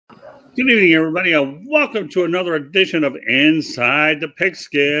Good evening, everybody, and welcome to another edition of Inside the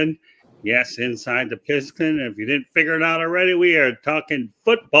Pigskin. Yes, Inside the Pigskin. If you didn't figure it out already, we are talking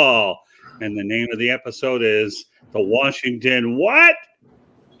football. And the name of the episode is The Washington What?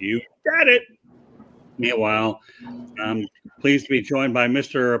 You got it. Meanwhile, I'm pleased to be joined by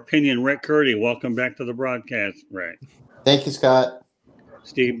Mr. Opinion Rick Curti. Welcome back to the broadcast, Rick. Thank you, Scott.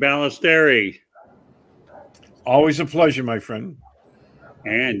 Steve Balestrieri. Always a pleasure, my friend.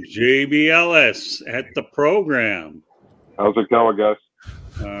 And JB Ellis at the program. How's it going, guys?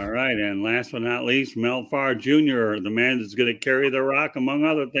 All right, and last but not least, Mel Farr Jr., the man that's going to carry the rock, among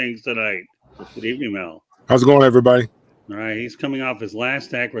other things, tonight. Good evening, Mel. How's it going, everybody? All right, he's coming off his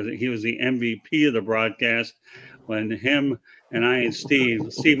last act where he was the MVP of the broadcast when him and I and Steve,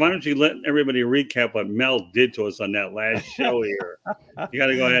 why don't you let everybody recap what Mel did to us on that last show here? You got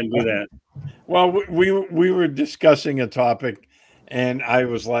to go ahead and do that. Well, we were discussing a topic, and I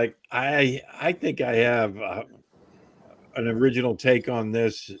was like, I think I have an original take on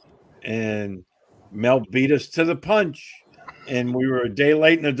this, and Mel beat us to the punch, and we were a day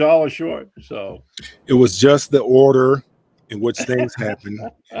late and a dollar short. So it was just the order in which things happened.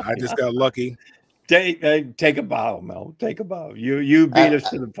 I just got lucky. Take a bow, Mel. Take a bow. You beat us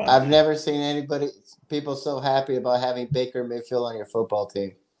to the punch. I've never seen people so happy about having Baker Mayfield on your football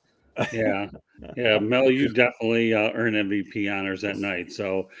team. Yeah, Mel, you definitely earned MVP honors that night.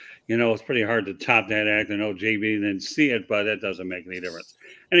 So, it's pretty hard to top that act. I know JB didn't see it, but that doesn't make any difference.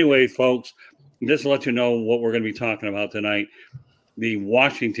 Anyway, folks, just to let you know what we're going to be talking about tonight. The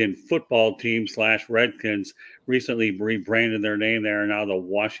Washington football team / Redskins recently rebranded their name. They are now the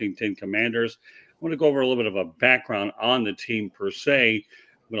Washington Commanders. I want to go over a little bit of a background on the team per se.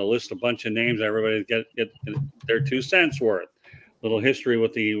 I'm going to list a bunch of names. Everybody get their 2 cents worth. Little history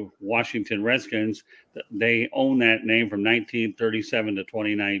with the Washington Redskins. They own that name from 1937 to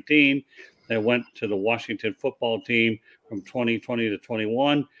 2019. They went to the Washington football team from 2020 to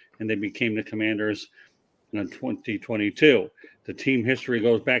 21, and they became the Commanders in 2022. The team history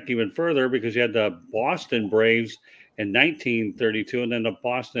goes back even further because you had the Boston Braves in 1932 and then the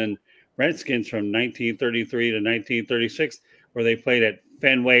Boston Redskins from 1933 to 1936, where they played at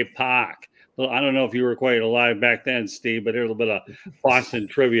Fenway Park. Well, I don't know if you were quite alive back then, Steve, but here's a little bit of Boston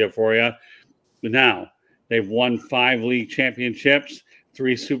trivia for you. Now, they've won 5 league championships,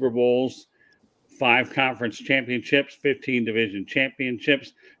 3 Super Bowls, 5 conference championships, 15 division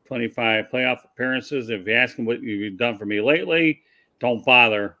championships, 25 playoff appearances. If you ask them what you've done for me lately, don't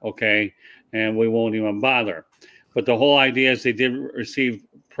bother, okay? And we won't even bother. But the whole idea is they did receive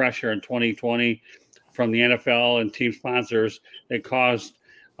pressure in 2020 from the NFL and team sponsors that caused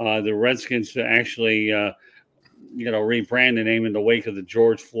the Redskins to actually, rebrand the name in the wake of the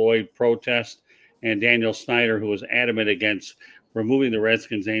George Floyd protest. And Daniel Snyder, who was adamant against removing the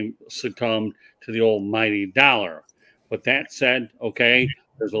Redskins name, succumbed to the almighty dollar. With that said, okay,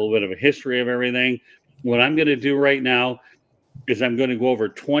 there's a little bit of a history of everything. What I'm going to do right now is I'm going to go over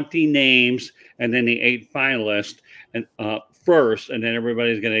 20 names and then the 8 finalists and first, and then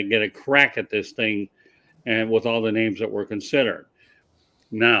everybody's going to get a crack at this thing and with all the names that were considered.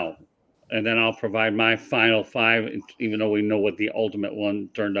 Now, and then I'll provide my final 5, even though we know what the ultimate one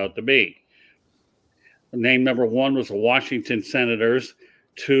turned out to be. Name number 1 was the Washington Senators,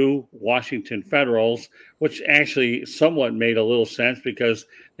 2 Washington Federals, which actually somewhat made a little sense because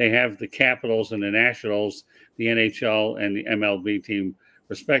they have the Capitals and the Nationals, the NHL and the MLB team,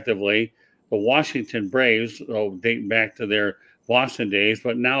 respectively. The Washington Braves, dating back to their Boston days,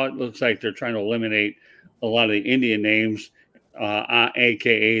 but now it looks like they're trying to eliminate a lot of the Indian names,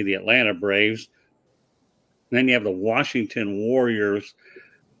 a.k.a. the Atlanta Braves. And then you have the Washington Warriors,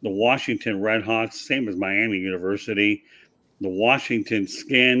 the Washington Redhawks, same as Miami University, the Washington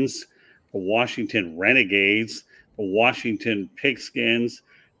Skins, the Washington Renegades, the Washington Pigskins,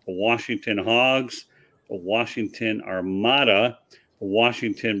 the Washington Hogs, the Washington Armada, the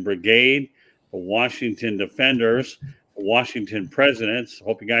Washington Brigade, the Washington Defenders, the Washington Presidents.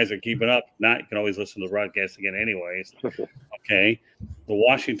 Hope you guys are keeping up. If not, you can always listen to the broadcast again anyways. Okay. The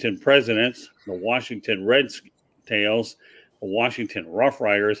Washington Presidents, the Washington Redtails, the Washington Rough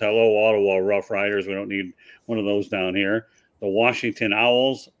Riders. Hello, Ottawa Rough Riders. We don't need one of those down here. The Washington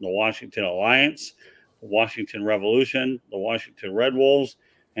Owls, the Washington Alliance, the Washington Revolution, the Washington Red Wolves,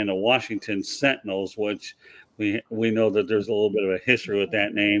 and the Washington Sentinels, which we know that there's a little bit of a history with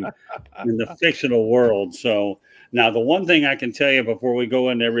that name in the fictional world. So now the one thing I can tell you before we go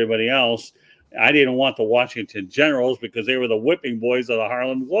into everybody else, I didn't want the Washington Generals because they were the whipping boys of the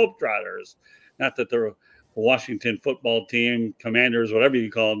Harlem Globetrotters. Not that the Washington football team, Commanders, whatever you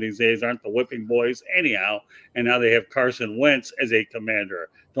call them these days, aren't the whipping boys anyhow. And now they have Carson Wentz as a Commander.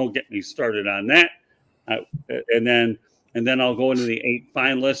 Don't get me started on that. And then I'll go into the 8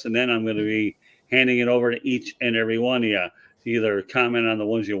 finalists, and then I'm going to be handing it over to each and every one of you to either comment on the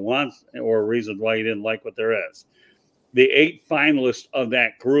ones you want or reasons why you didn't like what there is. The 8 finalists of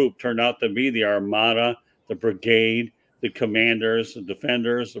that group turned out to be the Armada, the Brigade, the Commanders, the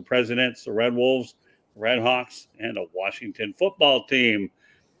Defenders, the Presidents, the Red Wolves, Red Hawks, and the Washington football team.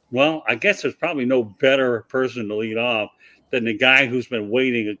 Well, I guess there's probably no better person to lead off than the guy who's been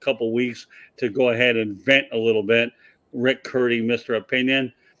waiting a couple weeks to go ahead and vent a little bit, Rick Curti, Mr.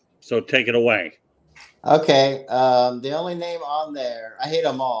 Opinion. So take it away. Okay. The only name on there, I hate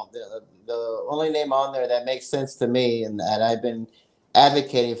them all. The only name on there that makes sense to me and that I've been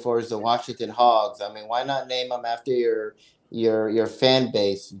advocating for is the Washington Hogs. I mean, why not name them after your fan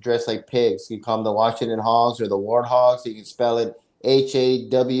base? Dress like pigs. You call them the Washington Hogs or the Warthogs. You can spell it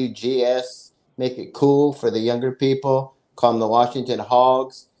HAWGS. Make it cool for the younger people. Call them the Washington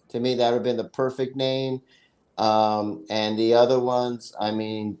Hogs. To me, that would have been the perfect name. And the other ones, I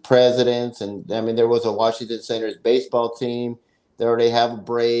mean, Presidents, and I mean, there was a Washington Senators baseball team. They already have a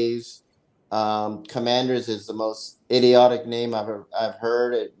Braves. Commanders is the most idiotic name I've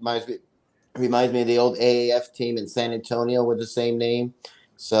heard. It reminds me of the old AAF team in San Antonio with the same name.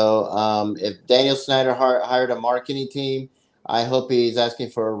 So if Daniel Snyder hired a marketing team, I hope he's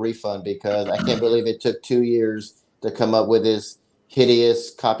asking for a refund because I can't believe it took 2 years to come up with this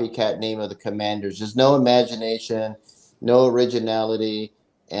hideous copycat name of the Commanders. There's no imagination, no originality.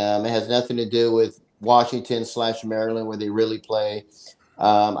 It has nothing to do with Washington/Maryland where they really play.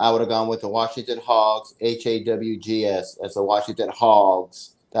 I would have gone with the Washington Hogs, HAWGS, as the Washington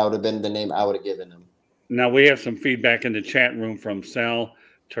Hogs. That would have been the name I would have given them. Now, we have some feedback in the chat room from Sal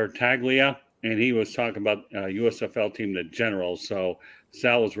Tartaglia, and he was talking about USFL team, the Generals. So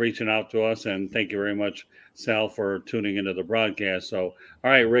Sal was reaching out to us, and thank you very much, Sal, for tuning into the broadcast. So,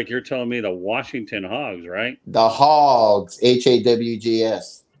 all right, Rick, you're telling me the Washington Hogs, right? The Hogs,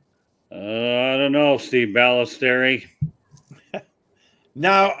 HAWGS. I don't know, Steve Balestrieri.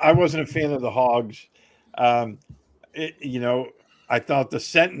 No, I wasn't a fan of the Hogs. I thought the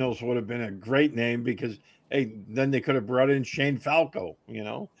Sentinels would have been a great name because, hey, then they could have brought in Shane Falco,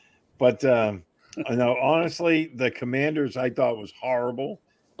 But no, honestly, the Commanders I thought was horrible.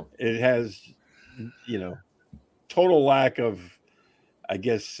 It has, total lack of, I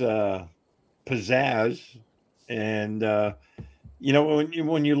guess, pizzazz. And,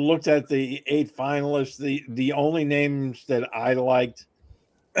 when you looked at the 8 finalists, the only names that I liked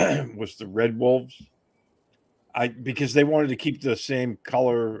was the Red Wolves. Because they wanted to keep the same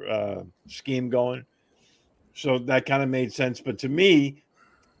color scheme going. So that kind of made sense. But to me,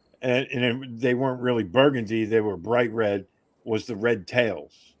 they weren't really burgundy, they were bright red, was the Red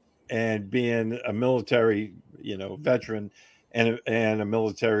Tails. And being a military, veteran and a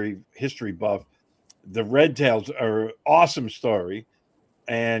military history buff, the Red Tails are an awesome story.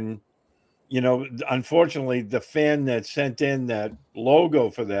 And, unfortunately, the fan that sent in that logo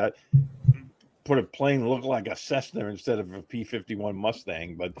for that put a plane look like a Cessna instead of a P-51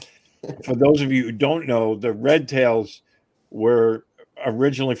 Mustang. But for those of you who don't know, the Red Tails were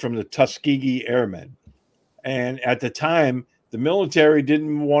originally from the Tuskegee Airmen. And at the time, the military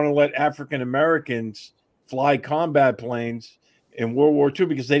didn't want to let African Americans fly combat planes in World War II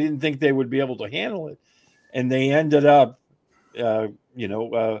because they didn't think they would be able to handle it. And they ended up,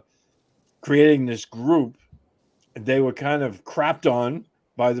 creating this group. They were kind of crapped on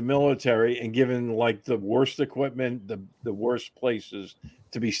by the military and given like the worst equipment, the worst places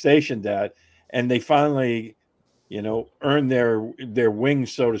to be stationed at. And they finally, earned their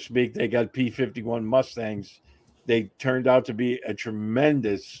wings, so to speak. They got P-51 Mustangs. They turned out to be a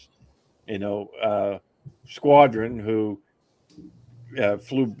tremendous, squadron who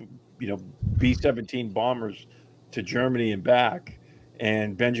flew, B-17 bombers to Germany and back.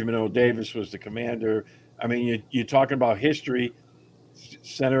 And Benjamin O. Davis was the commander. I mean, you're talking about history.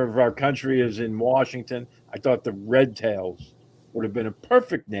 Center of our country is in Washington. I thought the Red Tails would have been a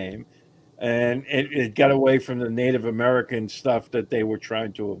perfect name. And it got away from the Native American stuff that they were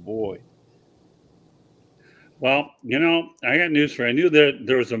trying to avoid. Well, I got news for you. I knew that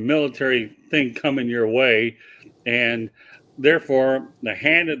there was a military thing coming your way. And therefore, the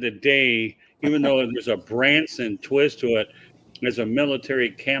hand of the day, even though there's a Branson twist to it, there's a military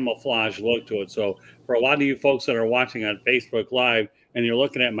camouflage look to it. So for a lot of you folks that are watching on Facebook Live and you're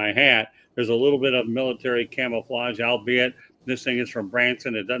looking at my hat, there's a little bit of military camouflage, albeit this thing is from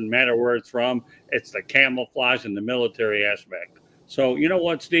Branson. It doesn't matter where it's from. It's the camouflage and the military aspect. So you know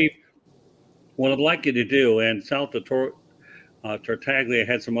what, Steve? what I'd like you to do, and Sal Tartaglia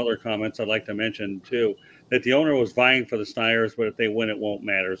had some other comments I'd like to mention too, that the owner was vying for the Steyers, but if they win, it won't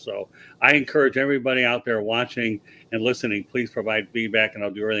matter. So I encourage everybody out there watching and listening, please provide feedback, and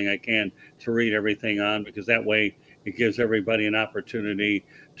I'll do everything I can to read everything on, because that way it gives everybody an opportunity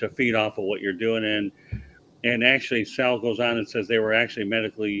to feed off of what you're doing. And actually, Sal goes on and says they were actually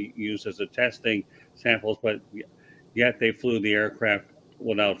medically used as a testing samples, but yet they flew the aircraft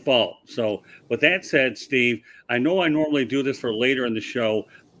without fault. So with that said, Steve, I know I normally do this for later in the show,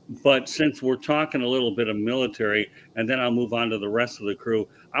 but since we're talking a little bit of military, and then I'll move on to the rest of the crew,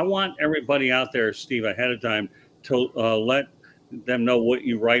 I want everybody out there, Steve, ahead of time to let them know what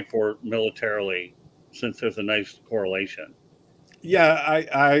you write for militarily, since there's a nice correlation. Yeah,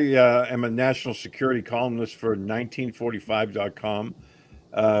 I am a national security columnist for 1945.com.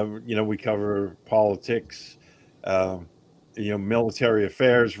 We cover politics, military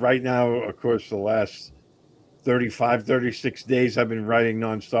affairs. Right now, of course, the last 36 days, I've been writing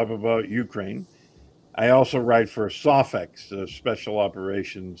nonstop about Ukraine. I also write for SOFX, Special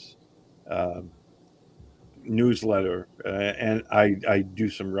Operations newsletter, and I do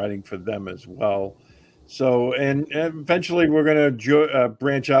some writing for them as well. So, and eventually we're going to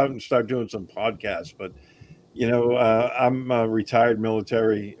branch out and start doing some podcasts. But, I'm a retired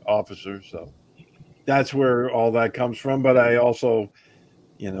military officer, so that's where all that comes from. But I also,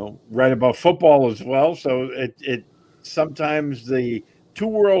 write about football as well. So it sometimes the two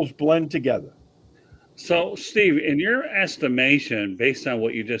worlds blend together. So, Steve, in your estimation, based on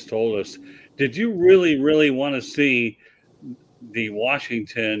what you just told us, did you really, really want to see the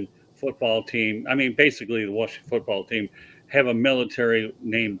Washington football team, I mean, basically the Washington football team, have a military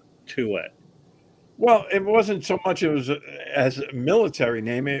name to it? Well, it wasn't so much it was as a military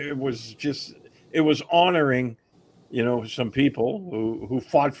name. It was honoring, some people who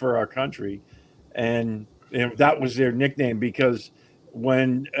fought for our country, and that was their nickname, because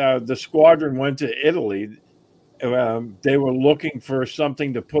when the squadron went to Italy, they were looking for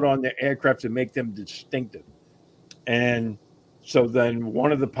something to put on their aircraft to make them distinctive. And so then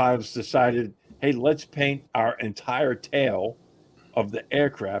one of the pilots decided, hey, let's paint our entire tail of the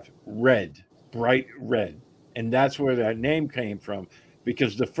aircraft red, bright red. And that's where that name came from,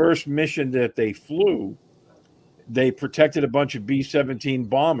 because the first mission that they flew, they protected a bunch of B-17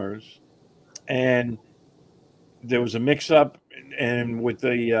 bombers, and there was a mix-up and with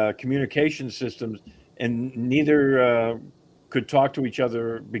the communication systems, and neither could talk to each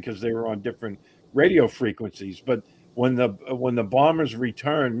other because they were on different radio frequencies. But when the bombers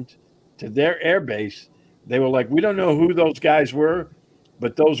returned to their airbase, they were like, we don't know who those guys were,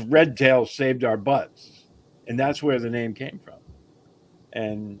 but those red tails saved our butts. And that's where the name came from.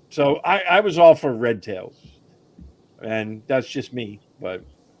 And so I was all for red tails. And that's just me. But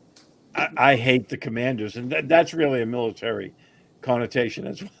I hate the commanders. And that's really a military connotation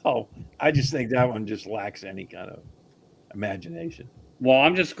as well. I just think that one just lacks any kind of imagination. Well,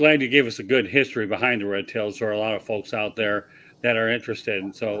 I'm just glad you gave us a good history behind the red tails. There are a lot of folks out there that are interested.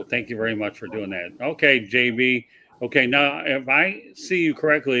 And so thank you very much for doing that. Okay, JB. Okay, now, if I see you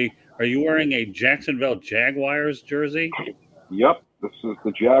correctly, are you wearing a Jacksonville Jaguars jersey? Yep, this is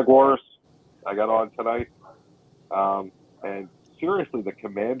the Jaguars I got on tonight. And seriously, the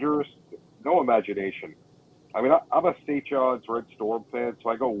Commanders, no imagination. I mean, I'm a St. John's Red Storm fan, so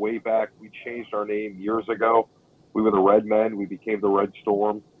I go way back. We changed our name years ago. We were the Red Men. We became the Red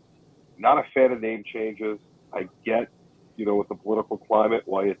Storm. Not a fan of name changes. I get, with the political climate,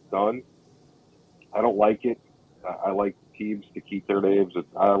 why it's done. I don't like it. I like teams to keep their names.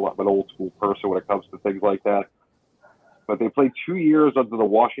 I'm an old school person when it comes to things like that. But they played 2 years under the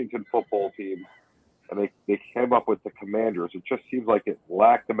Washington football team, and they came up with the Commanders. It just seems like it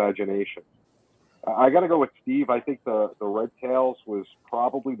lacked imagination. I got to go with Steve. I think the Red Tails was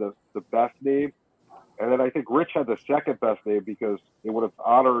probably the best name. And then I think Rich had the second best name, because it would have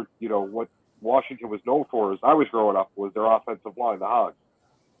honored, what Washington was known for as I was growing up, was their offensive line, the Hogs.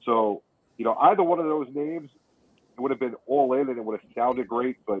 So, either one of those names, it would have been all in and it would have sounded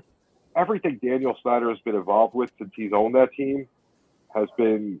great. But everything Daniel Snyder has been involved with since he's owned that team has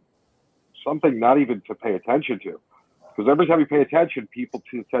been something not even to pay attention to. Because every time you pay attention, people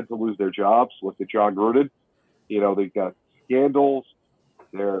tend to lose their jobs. Look at John Gruden. They've got scandals.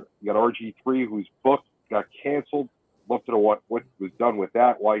 You got RG3, whose book got canceled. Look to what was done with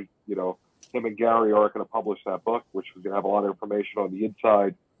that. Why, him and Gary aren't going to publish that book, which was going to have a lot of information on the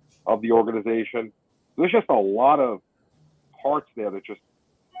inside of the organization. There's just a lot of parts there that it's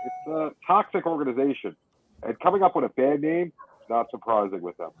a toxic organization. And coming up with a bad name is not surprising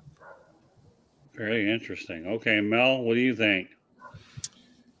with them. Very interesting. Okay, Mel, what do you think?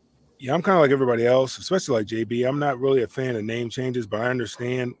 Yeah, I'm kind of like everybody else, especially like JB. I'm not really a fan of name changes, but I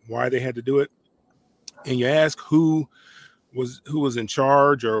understand why they had to do it. And you ask who was in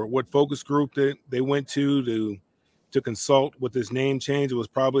charge or what focus group that they went to consult with this name change. It was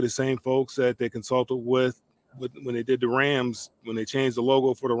probably the same folks that they consulted with when they did the Rams, when they changed the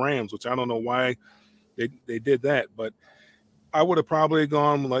logo for the Rams, which I don't know why they did that. But I would have probably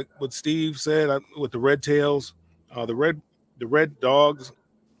gone like what Steve said with the Red Tails, the Red Dogs.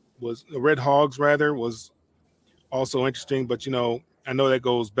 The Red Hogs rather was also interesting, but I know that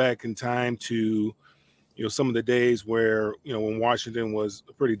goes back in time to some of the days where when Washington was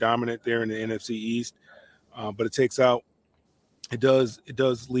pretty dominant there in the NFC East, but it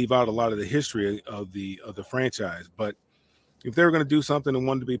does leave out a lot of the history of the franchise. But if they were going to do something and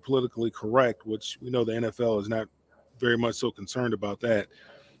wanted to be politically correct, which we know the NFL is not very much so concerned about that,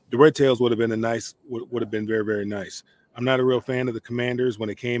 the Red Tails would have been very, very nice. I'm not a real fan of the Commanders. When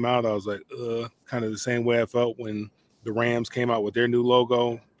it came out, I was like, kind of the same way I felt when the Rams came out with their new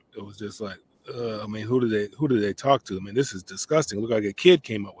logo. It was just like, I mean, who do they talk to? I mean, this is disgusting. It looked like a kid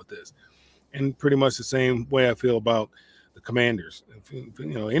came up with this. And pretty much the same way I feel about the Commanders.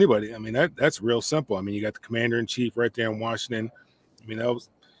 Anybody, I mean, that's real simple. I mean, you got the Commander-in-Chief right there in Washington. I mean, that was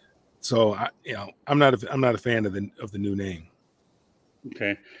so. I'm not a fan of the new name.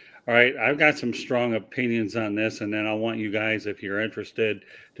 Okay. All right. I've got some strong opinions on this, and then I want you guys, if you're interested,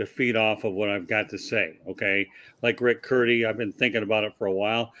 to feed off of what I've got to say. Okay. Like Rick Curti, I've been thinking about it for a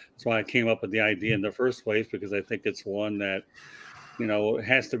while. That's why I came up with the idea in the first place, because I think it's one that,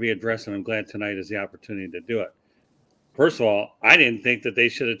 has to be addressed, and I'm glad tonight is the opportunity to do it. First of all, I didn't think that they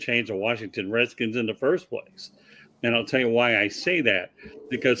should have changed the Washington Redskins in the first place. And I'll tell you why I say that.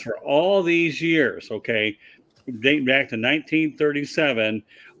 Because for all these years, okay, dating back to 1937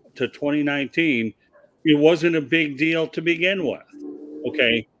 to 2019, it wasn't a big deal to begin with.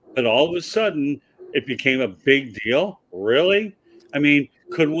 Okay. But all of a sudden, it became a big deal. Really? I mean,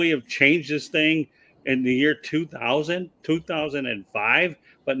 could we have changed this thing in the year 2000, 2005?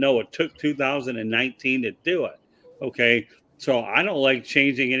 But no, it took 2019 to do it. Okay. So I don't like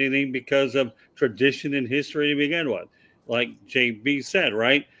changing anything because of tradition and history to begin with. Like JB said,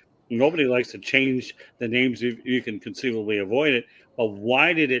 right? Nobody likes to change the names if you can conceivably avoid it. But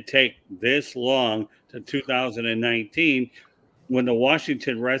why did it take this long to 2019 when the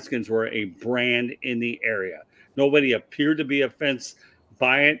Washington Redskins were a brand in the area? Nobody appeared to be offended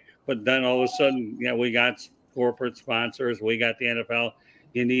by it, but then all of a sudden, we got corporate sponsors, we got the NFL.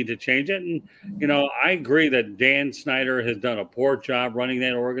 You need to change it. And, I agree that Dan Snyder has done a poor job running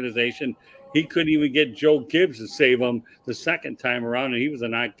that organization. He couldn't even get Joe Gibbs to save him the second time around, and he was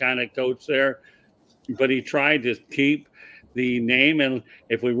an iconic coach there. But he tried to keep the name. And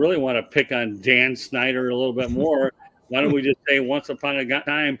if we really want to pick on Dan Snyder a little bit more, why don't we just say once upon a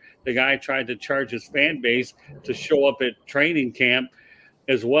time, the guy tried to charge his fan base to show up at training camp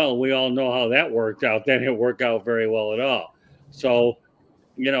as well. We all know how that worked out. That didn't work out very well at all. So,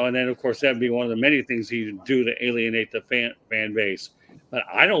 and then, of course, that'd be one of the many things he'd do to alienate the fan base. But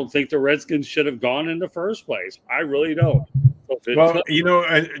I don't think the Redskins should have gone in the first place. I really don't. Well,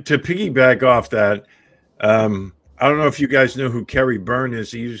 to piggyback off that, I don't know if you guys know who Kerry Byrne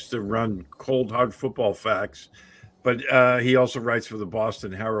is. He used to run Cold Hard Football Facts, but he also writes for the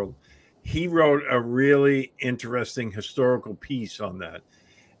Boston Herald. He wrote a really interesting historical piece on that.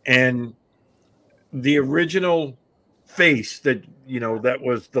 And the original face that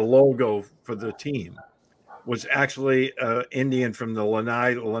was the logo for the team was actually an Indian from the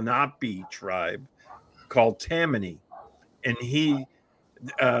Lenape tribe called Tammany. And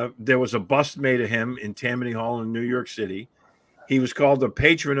there was a bust made of him in Tammany Hall in New York City. He was called the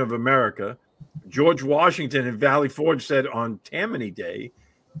Patron of America. George Washington and Valley Forge said on Tammany Day,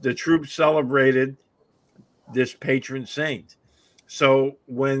 the troops celebrated this patron saint. So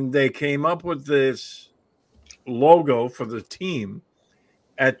when they came up with this logo for the team,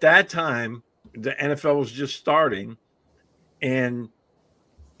 at that time, the NFL was just starting, and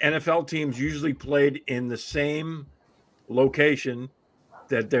NFL teams usually played in the same location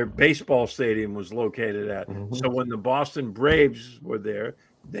that their baseball stadium was located at. Mm-hmm. So when the Boston Braves were there,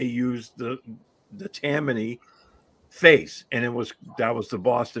 they used the Tammany face, and that was the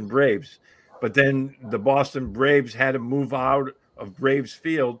Boston Braves. But then the Boston Braves had to move out of Braves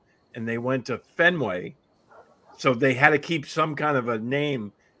Field, and they went to Fenway. So they had to keep some kind of a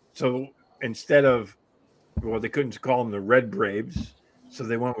name. So instead of, they couldn't call them the Red Braves, so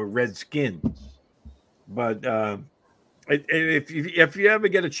they went with Redskins. But if you ever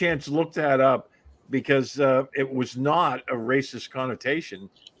get a chance, look that up, because it was not a racist connotation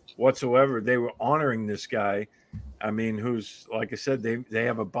whatsoever. They were honoring this guy. I mean, who's, like I said, they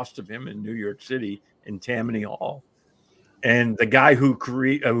have a bust of him in New York City in Tammany Hall. And the guy who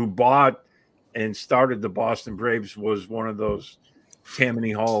bought and started the Boston Braves was one of those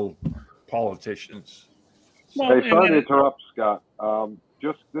Tammany Hall politicians. Hey, sorry to interrupt, Scott.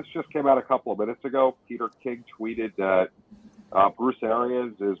 This just came out a couple of minutes ago. Peter King tweeted that Bruce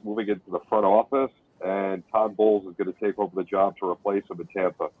Arians is moving into the front office, and Todd Bowles is going to take over the job to replace him in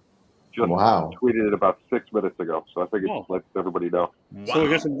Tampa. Just tweeted it about 6 minutes ago, so I think it lets everybody know. Wow. So we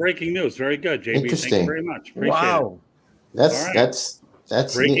got some breaking news. Very good, JB. Thank you very much. Appreciate it. That's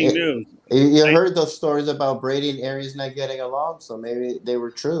breaking news. You heard those stories about Brady and Arians not getting along, so maybe they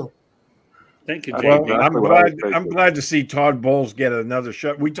were true. Thank you, JB. Well, I'm glad to see Todd Bowles get another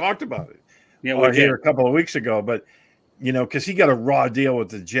shot. We talked about it here a couple of weeks ago, but because he got a raw deal with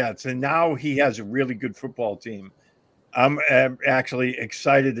the Jets, and now he has a really good football team. I'm actually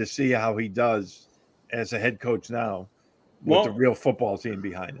excited to see how he does as a head coach now with the real football team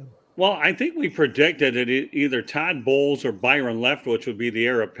behind him. Well, I think we predicted that either Todd Bowles or Byron Leftwich would be the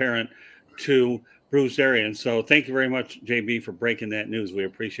heir apparent to Bruce Arians. So thank you very much, JB, for breaking that news. We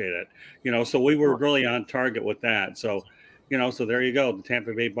appreciate it. So we were really on target with that. So, so there you go. The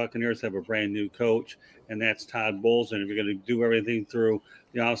Tampa Bay Buccaneers have a brand new coach, and that's Todd Bowles. And if you're going to do everything through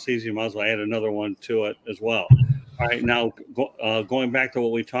the offseason, you might as well add another one to it as well. All right, now going back to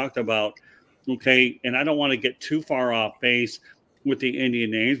what we talked about, okay, and I don't want to get too far off base with the Indian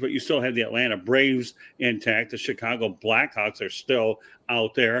names, but you still have the Atlanta Braves intact. The Chicago Blackhawks are still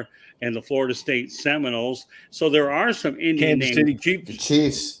out there, and the Florida State Seminoles. So there are some Indian names. Kansas City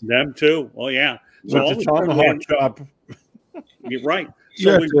Chiefs. Them too. Oh, yeah. So all the tomahawk chop. You're right.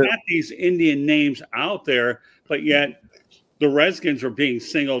 So we've got these Indian names out there, but yet the Redskins are being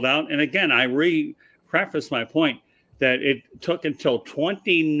singled out. And again, I preface my point that it took until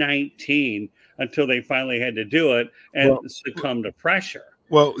 2019 until they finally had to do it and succumb to pressure.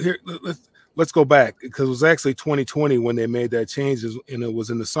 Well, here let's go back, because it was actually 2020 when they made that change, and it was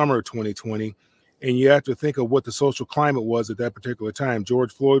in the summer of 2020. And you have to think of what the social climate was at that particular time.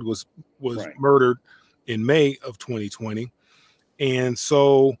 George Floyd was murdered in May of 2020, and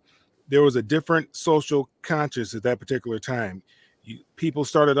so there was a different social conscience at that particular time. People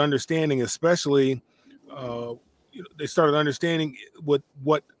started understanding, especially. They started understanding what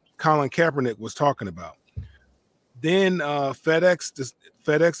Colin Kaepernick was talking about. Then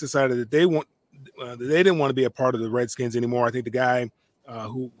FedEx decided that they didn't want to be a part of the Redskins anymore. I think the guy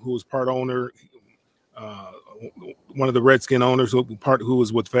who was part owner, one of the Redskin owners who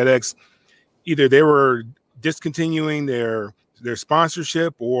was with FedEx, either they were discontinuing their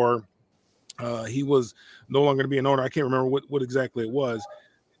sponsorship, or he was no longer going to be an owner. I can't remember what exactly it was,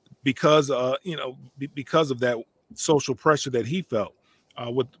 because because of that social pressure that he felt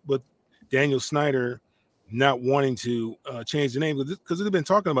with Daniel Snyder not wanting to change the name, because they've been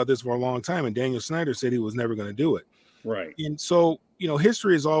talking about this for a long time, and Daniel Snyder said he was never going to do it. Right. And so,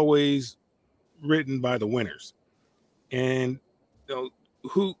 history is always written by the winners. And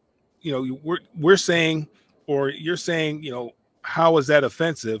we're saying, or you're saying, how is that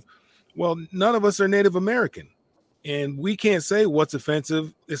offensive? Well, none of us are Native American, and we can't say what's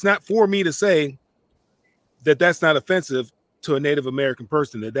offensive. It's not for me to say that that's not offensive to a Native American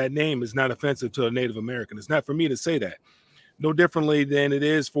person, that name is not offensive to a Native American. It's not for me to say that. No differently than it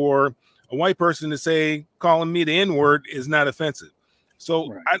is for a white person to say calling me the N-word is not offensive.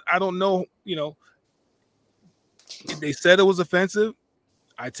 So I don't know, if they said it was offensive,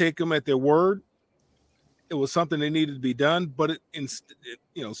 I take them at their word. It was something that needed to be done, but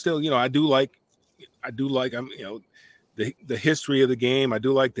still, I do like the history of the game. I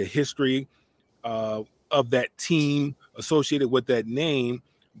do like the history of that team associated with that name,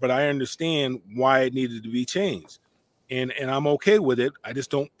 but I understand why it needed to be changed, and I'm okay with it. I just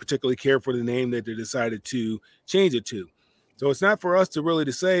don't particularly care for the name that they decided to change it to. So it's not for us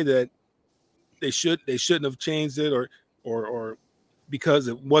to say that they shouldn't have changed it, or because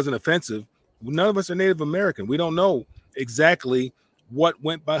it wasn't offensive. None of us are Native American. We don't know exactly what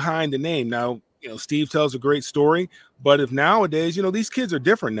went behind the name. Now, Steve tells a great story, but if nowadays, these kids are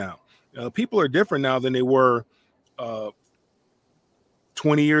different now. People are different now than they were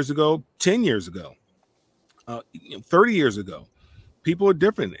 20 years ago, 10 years ago, 30 years ago. People are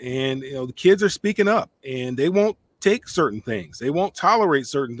different, and the kids are speaking up, and they won't take certain things. They won't tolerate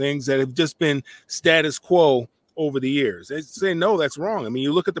certain things that have just been status quo over the years. They say, no, that's wrong. I mean,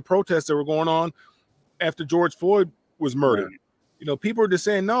 you look at the protests that were going on after George Floyd was murdered. Right. People are just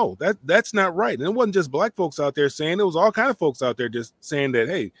saying, no, that's not right. And it wasn't just black folks out there saying, it was all kind of folks out there just saying that,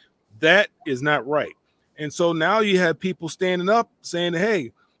 hey, that is not right. And so now you have people standing up saying,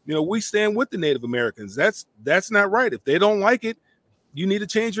 hey, we stand with the Native Americans. That's not right. If they don't like it, you need to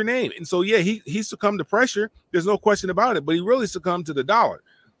change your name. And so, yeah, he succumbed to pressure. There's no question about it. But he really succumbed to the dollar,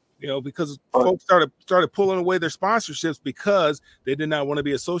 because folks started pulling away their sponsorships because they did not want to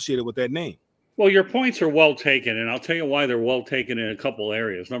be associated with that name. Well, your points are well taken, and I'll tell you why they're well taken in a couple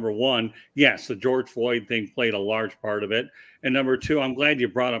areas. Number one, yes, the George Floyd thing played a large part of it. And number two, I'm glad you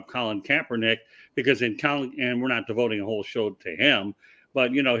brought up Colin Kaepernick, because and we're not devoting a whole show to him,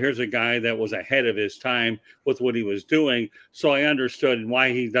 but, here's a guy that was ahead of his time with what he was doing. So I understood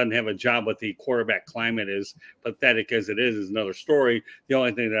why he doesn't have a job, but the quarterback climate is pathetic as it is another story. The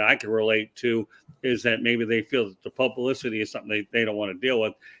only thing that I can relate to is that maybe they feel that the publicity is something they don't want to deal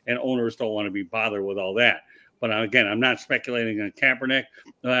with, and owners don't want to be bothered with all that. But again, I'm not speculating on Kaepernick.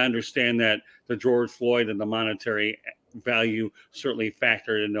 I understand that the George Floyd and the monetary value certainly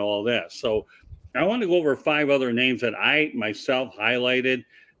factored into all this. So I want to go over 5 other names that I myself highlighted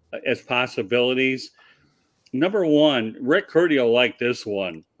as possibilities. Number one, Rick Curti will like this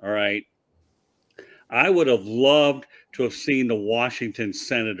one. All right. I would have loved to have seen the Washington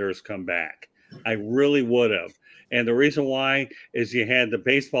Senators come back. I really would have. And the reason why is you had the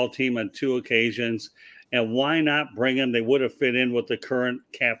baseball team on 2 occasions. And why not bring them? They would have fit in with the current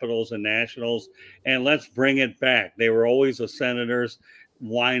Capitals and Nationals. And let's bring it back. They were always the Senators.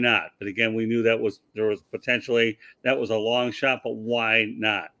 Why not? But again, we knew that was a long shot, but why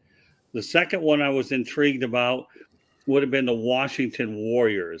not? The second one I was intrigued about would have been the Washington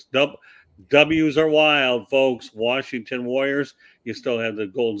Warriors. W's are wild, folks. Washington Warriors. You still have the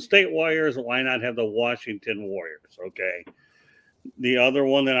Golden State Warriors. Why not have the Washington Warriors? Okay. The other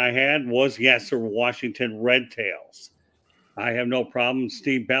one that I had was, yes, the Washington Red Tails. I have no problem.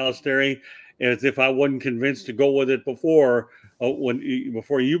 Steve Balestrieri, as if I wasn't convinced to go with it before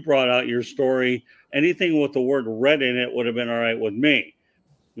you brought out your story, anything with the word red in it would have been all right with me.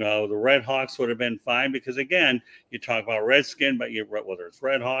 The Red Hawks would have been fine because, again, you talk about Redskin, but whether it's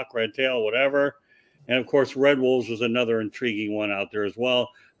Red Hawk, Red Tail, whatever. And, of course, Red Wolves was another intriguing one out there as well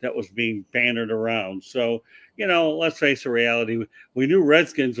that was being bannered around. So, let's face the reality. We knew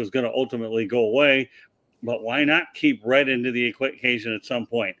Redskins was going to ultimately go away, but why not keep red into the equation at some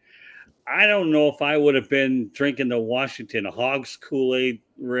point? I don't know if I would have been drinking the Washington Hogs Kool-Aid,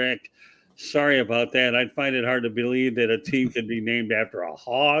 Rick. Sorry about that. I'd find it hard to believe that a team could be named after a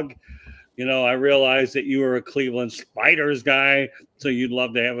hog. I realize that you were a Cleveland Spiders guy, so you'd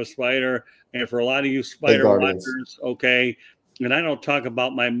love to have a spider. And for a lot of you spider watchers, okay, and I don't talk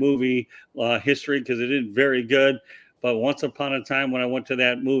about my movie history because it isn't very good, but once upon a time when I went to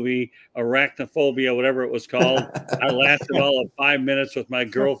that movie, Arachnophobia, whatever it was called, I lasted all of 5 minutes with my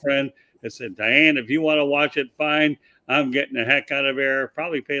girlfriend. I said, Diane, if you want to watch it, fine. I'm getting the heck out of here.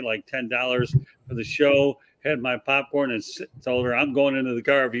 Probably paid like $10 for the show. Had my popcorn and told her, I'm going into the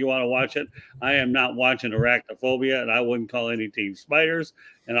car if you want to watch it. I am not watching Arachnophobia, and I wouldn't call any team spiders.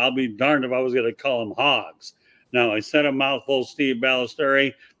 And I'll be darned if I was going to call them hogs. Now, I said a mouthful, Steve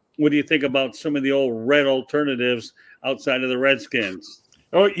Balestrieri. What do you think about some of the old red alternatives outside of the Redskins?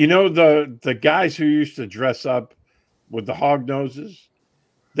 Oh, the guys who used to dress up with the hog noses,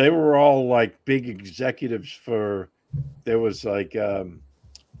 they were all like big executives there was like,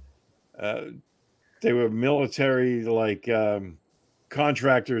 they were military, like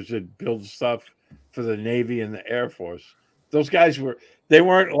contractors that build stuff for the Navy and the Air Force. Those guys they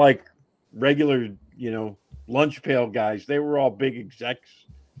weren't like regular, lunch pail guys. They were all big execs.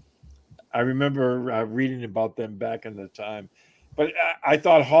 I remember reading about them back in the time. But I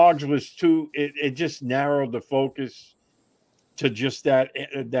thought hogs was it just narrowed the focus to just that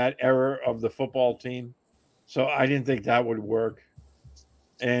era of the football team. So I didn't think that would work.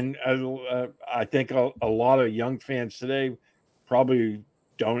 And I think a lot of young fans today probably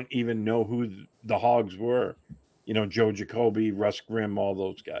don't even know who the Hogs were. Joe Jacoby, Russ Grimm, all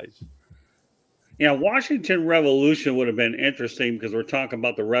those guys. Yeah, Washington Revolution would have been interesting because we're talking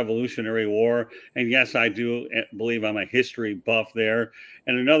about the Revolutionary War. And yes, I do believe I'm a history buff there.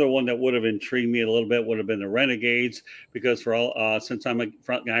 And another one that would have intrigued me a little bit would have been the Renegades, because since I'm a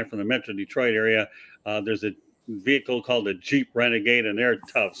front guy from the Metro Detroit area, there's a vehicle called a Jeep Renegade, and they're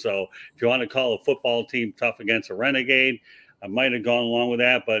tough. So if you want to call a football team tough against a Renegade, I might have gone along with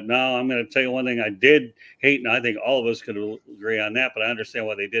that. But no, I'm going to tell you one thing I did hate, and I think all of us could agree on that, but I understand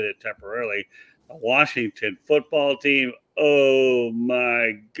why they did it temporarily. Washington football team, oh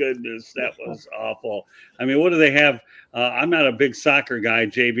my goodness, that was awful. I mean, what do they have? I'm not a big soccer guy,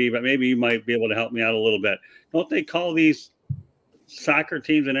 JB, but maybe you might be able to help me out a little bit. Don't they call these soccer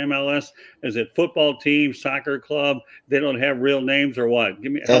teams in MLS? Is it football team, soccer club? They don't have real names or what? Help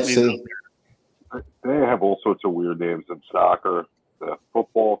me out there. They have all sorts of weird names in soccer. The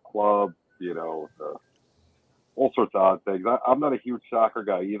football all sorts of odd things. I'm not a huge soccer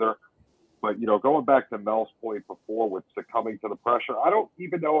guy either. But, going back to Mel's point before with succumbing to the pressure, I don't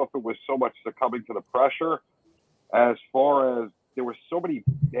even know if it was so much succumbing to the pressure as far as there were so many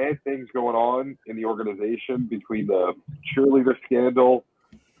bad things going on in the organization between the cheerleader scandal,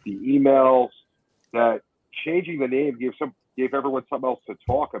 the emails, that changing the name gave everyone something else to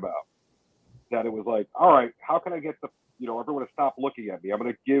talk about. That it was like, all right, how can I get everyone to stop looking at me? I'm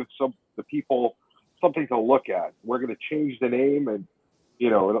going to give the people something to look at. We're going to change the name, and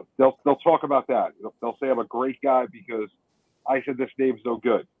they'll talk about that. They'll say I'm a great guy because I said this name's no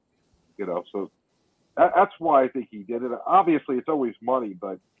good. So that's why I think he did it. Obviously, it's always money,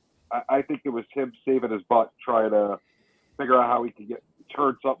 but I think it was him saving his butt trying to figure out how he could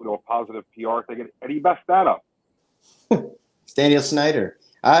turn something to a positive PR thing, and he messed that up. It's Daniel Snyder.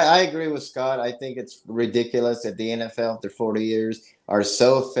 I agree with Scott. I think it's ridiculous that the NFL, after 40 years, are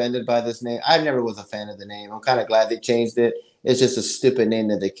so offended by this name. I never was a fan of the name. I'm kind of glad they changed it. It's just a stupid name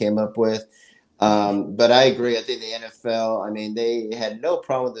that they came up with. But I agree. I think the NFL, I mean, they had no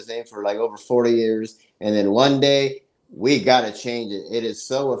problem with this name for like over 40 years. And then one day, we got to change it. It is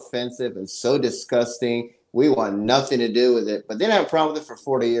so offensive and so disgusting. We want nothing to do with it. But they didn't have a problem with it for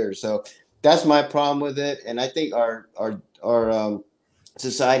 40 years. So that's my problem with it. And I think our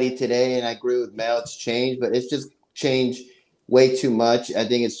society today, and I agree with Mel, it's changed, but it's just changed way too much. I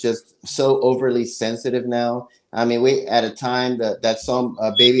think it's just so overly sensitive now. I mean, we at a time that song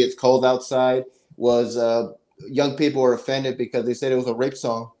 "Baby It's Cold Outside" was young people were offended because they said it was a rape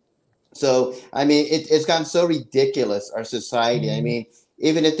song. So I mean, it's gotten so ridiculous, our society. I mean,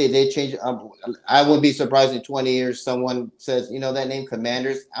 even if they change, I wouldn't be surprised in 20 years someone says, that name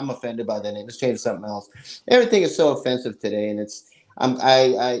Commanders. I'm offended by that name. Let's change to something else. Everything is so offensive today, and it's.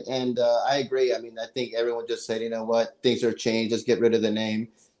 I agree. I mean, I think everyone just said, what, things are changed. Just get rid of the name.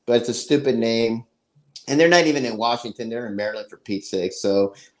 But it's a stupid name. And they're not even in Washington. They're in Maryland, for Pete's sake.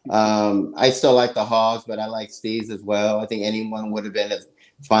 So I still like the Hogs, but I like Steve's as well. I think anyone would have been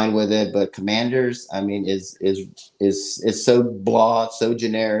fine with it. But Commanders, I mean, is so blah, so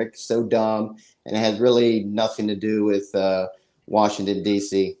generic, so dumb, and it has really nothing to do with Washington,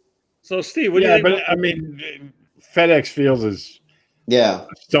 D.C. So, Steve, what do you think? But I mean, FedEx Field is a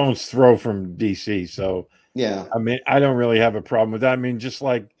stone's throw from DC. So I mean, I don't really have a problem with that. I mean, just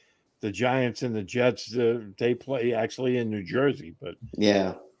like the Giants and the Jets, they play actually in New Jersey, but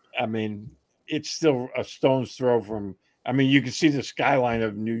I mean, it's still a stone's throw from. I mean, you can see the skyline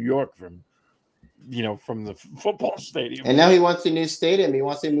of New York from the football stadium. And now he wants a new stadium. He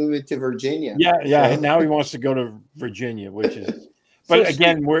wants to move it to Virginia. Yeah. So. Now he wants to go to Virginia, which is. But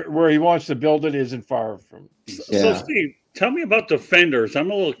again, where he wants to build it isn't far from. So, Steve, tell me about defenders.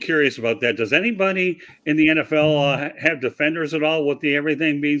 I'm a little curious about that. Does anybody in the NFL have defenders at all, with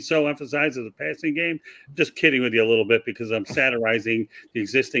everything being so emphasized as a passing game? Just kidding with you a little bit, because I'm satirizing the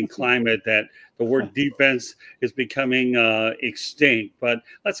existing climate that the word defense is becoming extinct. But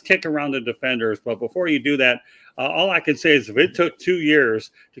let's kick around the defenders. But before you do that, all I can say is if it took 2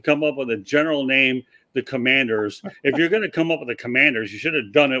 years to come up with a general name, the Commanders. If you're going to come up with the Commanders, you should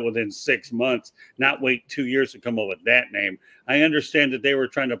have done it within 6 months, not wait 2 years to come up with that name. I understand that they were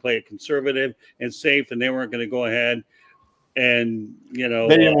trying to play it conservative and safe, and they weren't going to go ahead and, they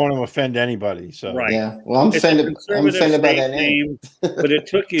didn't want to offend anybody. So right. Yeah. Well, I'm offended by that name. But it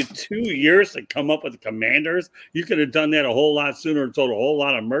took you 2 years to come up with the Commanders. You could have done that a whole lot sooner and sold a whole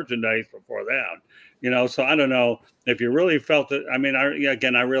lot of merchandise before that. So I don't know if you really felt that. I mean,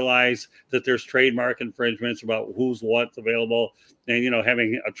 I realize that there's trademark infringements about what's available, and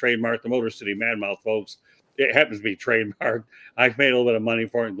having a trademark, the Motor City Madmouth, folks, it happens to be trademarked. I've made a little bit of money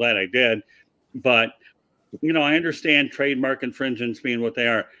for it, and glad I did. But I understand trademark infringements being what they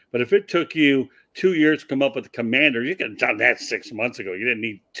are. But if it took you 2 years to come up with the Commanders, you could have done that 6 months ago. You didn't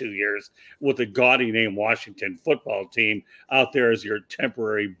need 2 years with a gaudy name Washington Football Team out there as your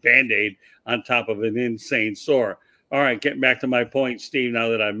temporary Band-Aid on top of an insane sore. All right, getting back to my point, Steve, now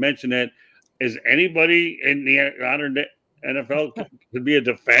that I've mentioned it, is anybody in the modern NFL could be a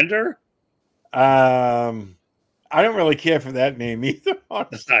defender? I don't really care for that name either. I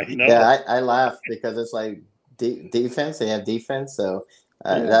know. Yeah, I laugh because it's like defense. They have defense, so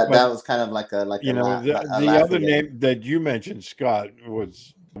that was kind of like a the other name that you mentioned, Scott,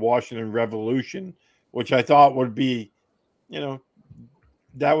 was Washington Revolution, which I thought would be,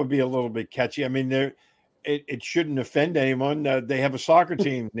 that would be a little bit catchy. I mean, it shouldn't offend anyone. They have a soccer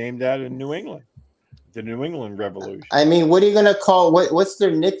team named that in New England, the New England Revolution. I mean, what are you going to call? What's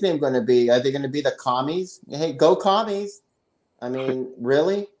their nickname going to be? Are they going to be the Commies? Hey, go Commies! I mean,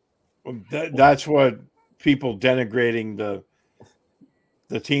 really? That's what people denigrating the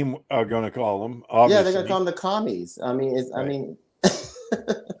the team are going to call them. Yeah, Obviously. they're gonna call them the commies. I mean, Right. I mean.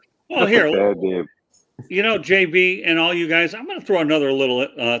 Well, That's here, a bad name. you know, JB and all you guys, I'm going to throw another little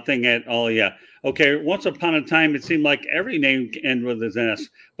thing at all of you. Okay, once upon a time, it seemed like every name ended with an S.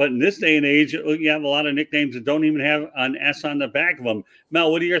 But in this day and age, you have a lot of nicknames that don't even have an S on the back of them.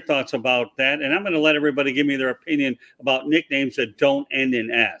 Mel, what are your thoughts about that? And I'm going to let everybody give me their opinion about nicknames that don't end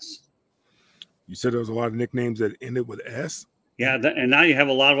in S. You said there was a lot of nicknames that ended with S. Yeah, and now you have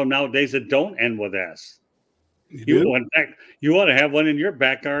a lot of them nowadays that don't end with S. You do? In fact, you ought to have one in your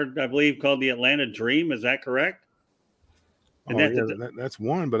backyard, I believe, called the Atlanta Dream. Is that correct? Oh, yeah, that's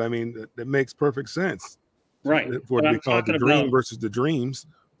one, but I mean, that makes perfect sense. Right. For it to be called the Dream versus the Dreams.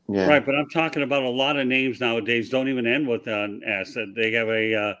 Yeah. Right, but I'm talking about a lot of names nowadays don't even end with an S. They have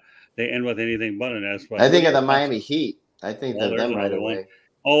they end with anything but an S. But I think of the Miami Heat. I think Well, of there's them right another one. away.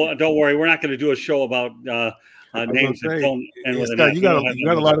 Oh, don't worry, we're not going to do a show about names that don't end with an Scott, S. you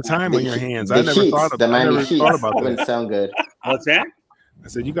got a lot of time on your hands. The I never Heats, thought the I Miami never Heats thought about wouldn't that. sound good. What's that? I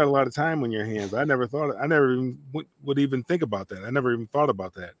said you got a lot of time on your hands. I never even would even think about that. I never even thought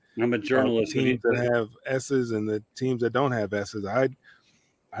about that. I'm a journalist. The teams that have S's and the teams that don't have S's. I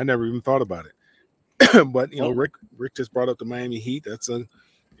never even thought about it. But you know, Rick just brought up the Miami Heat. That's a,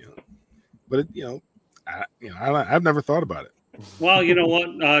 you know, but it, I've never thought about it. Well, you know what?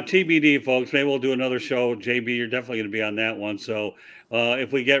 TBD, folks. Maybe we'll do another show. JB, you're definitely going to be on that one. So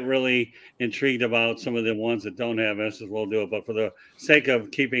if we get really intrigued about some of the ones that don't have S's, we'll do it. But for the sake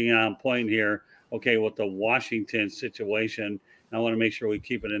of keeping on point here, okay, with the Washington situation, I want to make sure we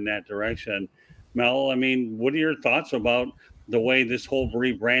keep it in that direction. Mel, I mean, what are your thoughts about the way this whole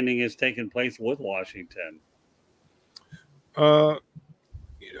rebranding is taking place with Washington?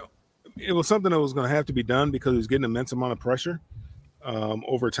 It was something that was going to have to be done because it was getting an immense amount of pressure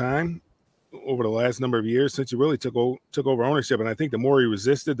over time, over the last number of years since he really took over ownership. And I think the more he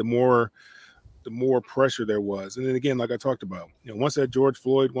resisted, the more pressure there was. And then again, like I talked about, once that George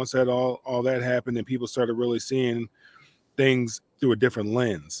Floyd, once that all that happened, and people started really seeing things through a different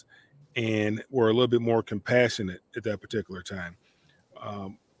lens and were a little bit more compassionate at that particular time.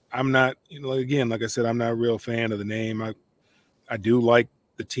 I'm not, again, like I said, I'm not a real fan of the name. I do like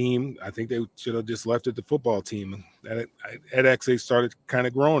the team. I think they should have just left it the football team. That actually started kind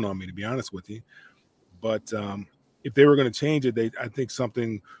of growing on me, to be honest with you. But if they were going to change it, I think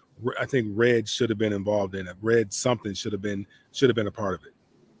Red should have been involved in it. Red something should have been a part of it.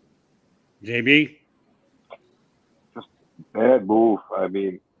 JB? Just bad move. I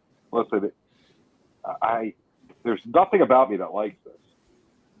mean, listen, there's nothing about me that likes this.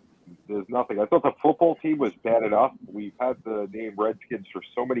 There's nothing. I thought the football team was bad enough. We've had the name Redskins for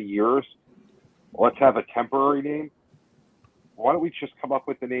so many years. Let's have a temporary name. Why don't we just come up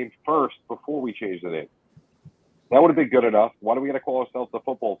with the name first before we change the name? That would have been good enough. Why do we got to call ourselves the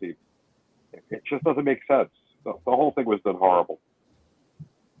football team? It just doesn't make sense. The whole thing was done horrible.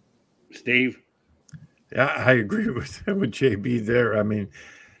 Steve? Yeah, I agree with JB there. I mean,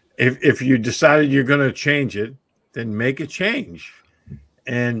 if you decided you're going to change it, then make a change.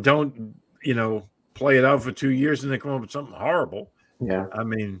 And don't, play it out for 2 years and then come up with something horrible. Yeah. I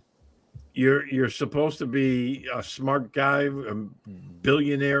mean, you're supposed to be a smart guy, a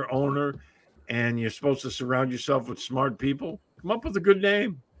billionaire owner, and you're supposed to surround yourself with smart people. Come up with a good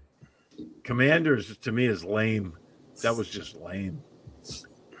name. Commanders, to me, is lame. That was just lame.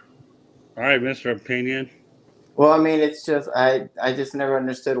 All right, Mr. Opinion. Well, I mean, it's just I just never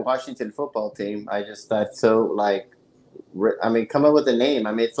understood Washington football team. I just thought so come up with a name.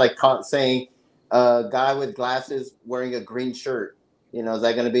 I mean, it's like saying a guy with glasses wearing a green shirt. Is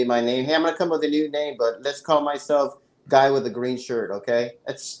that going to be my name? Hey, I'm going to come up with a new name, but let's call myself guy with a green shirt. Okay,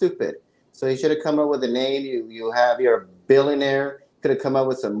 that's stupid. So you should have come up with a name. You're a billionaire. Could have come up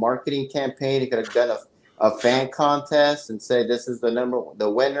with some marketing campaign. You could have done a fan contest and say this is the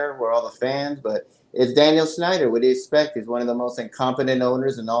winner. We're all the fans, but it's Daniel Snyder. What do you expect? He's one of the most incompetent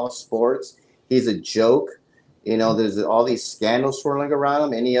owners in all of sports. He's a joke. There's all these scandals swirling around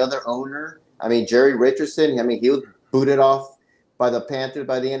him. Any other owner? I mean, Jerry Richardson. I mean, he was booted off by the Panthers,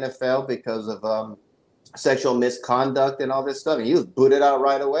 by the NFL because of sexual misconduct and all this stuff. And he was booted out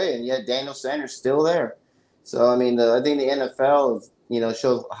right away, and yet Daniel Sanders still there. So I mean, I think the NFL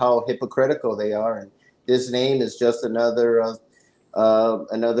shows how hypocritical they are. And this name is just another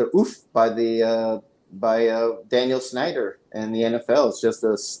oof by Daniel Snyder and the NFL. It's just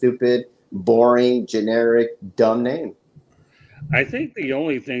a stupid, boring, generic, dumb name. I think the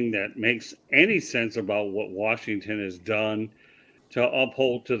only thing that makes any sense about what Washington has done to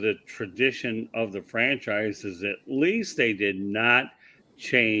uphold to the tradition of the franchise is at least they did not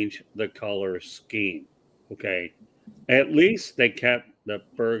change the color scheme. Okay. At least they kept the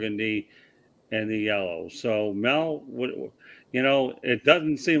burgundy, and the yellow. So Mel, it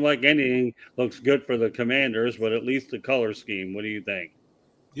doesn't seem like anything looks good for the Commanders, but at least the color scheme. What do you think?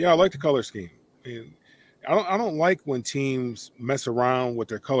 Yeah, I like the color scheme. And I don't like when teams mess around with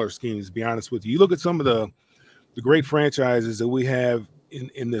their color schemes, to be honest with you. You look at some of the great franchises that we have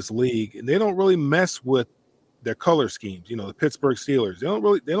in this league, and they don't really mess with their color schemes. The Pittsburgh Steelers,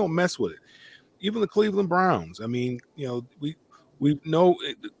 they don't mess with it. Even the Cleveland Browns. I mean, we know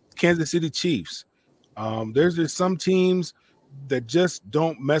Kansas City Chiefs. There's just some teams that just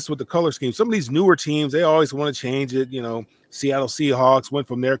don't mess with the color scheme. Some of these newer teams, they always want to change it. Seattle Seahawks went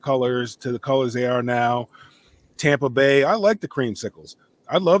from their colors to the colors they are now. Tampa Bay, I like the creamsicles.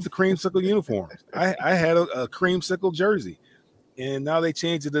 I love the creamsicle uniforms. I had a creamsicle jersey, and now they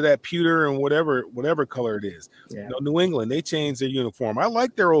changed it to that pewter and whatever color it is. Yeah. New England, they changed their uniform. I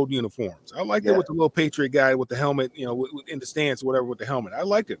like their old uniforms. I liked it with the little Patriot guy with the helmet, in the stands, whatever, with the helmet. I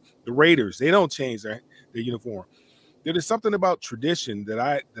liked it. The Raiders, they don't change their uniform. There is something about tradition that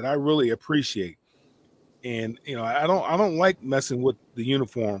I really appreciate. And I don't like messing with the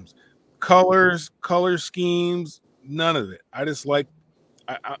uniforms, color schemes, none of it. I just like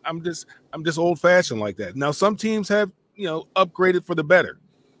I'm just old fashioned like that. Now some teams have upgraded for the better.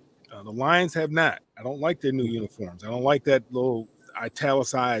 The Lions have not. I don't like their new uniforms. I don't like that little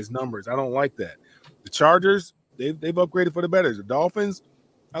italicized numbers. I don't like that. The Chargers, they've upgraded for the better. The Dolphins,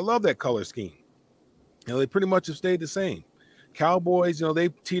 I love that color scheme. They pretty much have stayed the same. Cowboys,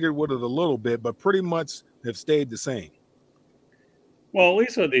 they've teetered with it a little bit, but pretty much have stayed the same. Well, at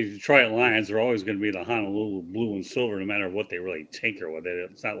least with the Detroit Lions, they're always going to be the Honolulu blue and silver, no matter what they really tinker with it.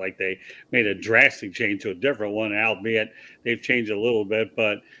 It's not like they made a drastic change to a different one, albeit they've changed a little bit.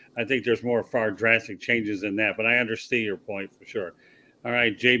 But I think there's more far drastic changes than that. But I understand your point for sure. All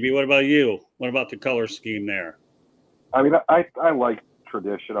right, JB, what about you? What about the color scheme there? I mean, I like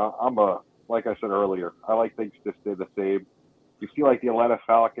tradition. Like I said earlier, I like things to stay the same. You see, like the Atlanta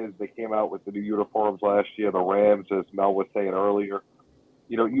Falcons, they came out with the new uniforms last year. The Rams, as Mel was saying earlier,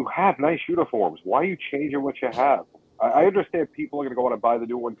 you have nice uniforms. Why are you changing what you have? I understand people are going to go out and buy the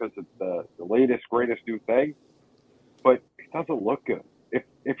new one because it's the latest, greatest new thing, but it doesn't look good.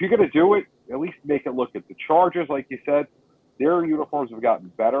 If you're going to do it, at least make it look good. The Chargers, like you said, their uniforms have gotten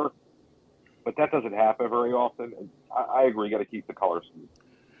better, but that doesn't happen very often. And I agree, you got to keep the color scheme.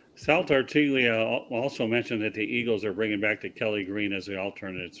 Sal Tartiglia also mentioned that the Eagles are bringing back the Kelly Green as the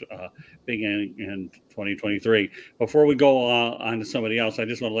alternate beginning in 2023. Before we go on to somebody else, I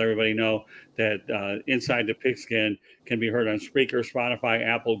just want to let everybody know that Inside the Pigskin can be heard on Spreaker, Spotify,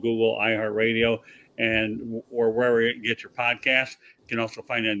 Apple, Google, iHeartRadio, or wherever you get your podcast. You can also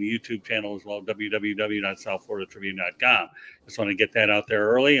find it on the YouTube channel as well, www.southfloridatribune.com. Just want to get that out there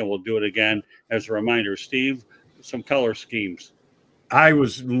early, and we'll do it again as a reminder. Steve, some color schemes. I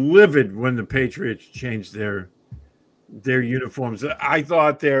was livid when the Patriots changed their uniforms. I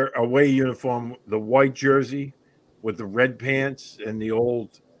thought their away uniform, the white jersey with the red pants and the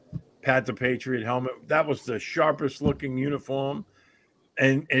old Pat the Patriot helmet, that was the sharpest looking uniform,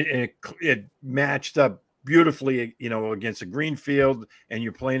 and it matched up beautifully, against a green field, and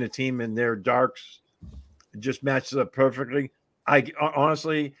you're playing a team in their darks. It just matches up perfectly. I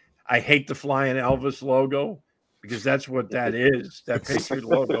honestly hate the flying Elvis logo, because that's what that is, that Patriot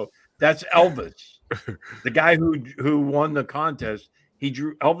logo. That's Elvis. The guy who won the contest, he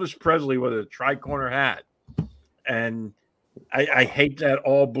drew Elvis Presley with a tri-corner hat. And I hate that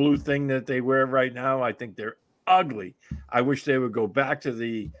all blue thing that they wear right now. I think they're ugly. I wish they would go back to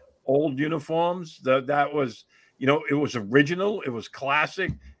the old uniforms. That was, it was original. It was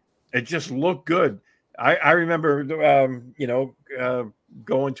classic. It just looked good. I remember,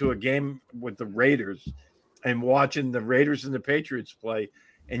 going to a game with the Raiders and watching the Raiders and the Patriots play,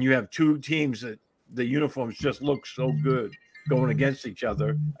 and you have two teams that the uniforms just look so good going against each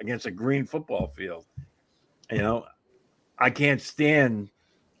other against a green football field. I can't stand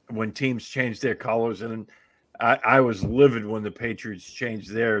when teams change their colors, and I was livid when the Patriots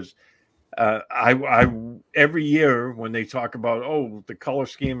changed theirs. I every year when they talk about the color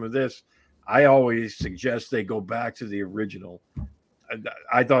scheme of this, I always suggest they go back to the original.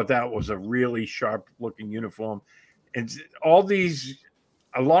 I thought that was a really sharp looking uniform. And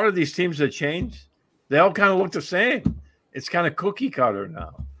a lot of these teams that changed, they all kind of look the same. It's kind of cookie cutter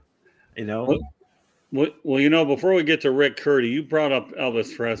now, Well, before we get to Rick Curti, you brought up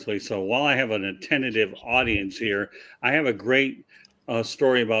Elvis Presley. So while I have an attentive audience here, I have a great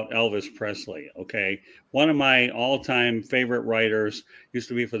story about Elvis Presley. Okay. One of my all-time favorite writers used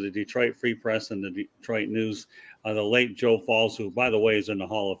to be for the Detroit Free Press and the Detroit News, the late Joe Falls, who, by the way, is in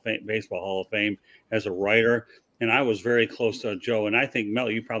the Baseball Hall of Fame as a writer. and I was very close to Joe. And I think,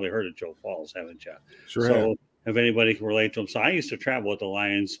 Mel, you probably heard of Joe Falls, haven't you? Sure So have. if anybody can relate to him. So I used to travel with the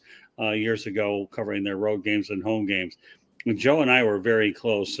Lions years ago, covering their road games and home games. And Joe and I were very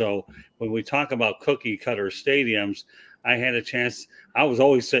close. So when we talk about cookie cutter stadiums, I had a chance. I was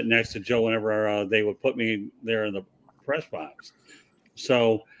always sitting next to Joe whenever they would put me there in the press box.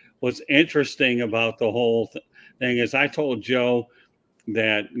 So what's interesting about the whole thing is I told Joe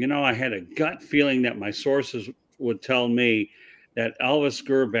that, I had a gut feeling that my sources would tell me that Elvis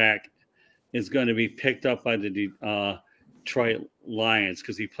Gerback is going to be picked up by the Detroit Lions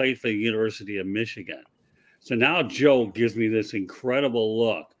because he played for the University of Michigan. So now Joe gives me this incredible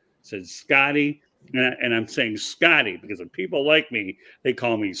look. Said, Scotty, and I'm saying Scotty because if people like me, they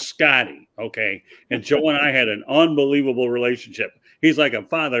call me Scotty, okay? And Joe and I had an unbelievable relationship. He's like a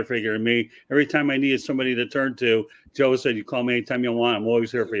father figure to me. Every time I needed somebody to turn to, Joe said, you call me anytime you want. I'm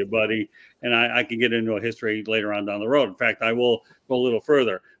always here for you, buddy. And I can get into a history later on down the road. In fact, I will go a little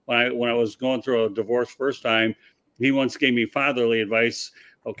further. When I was going through a divorce first time, he once gave me fatherly advice.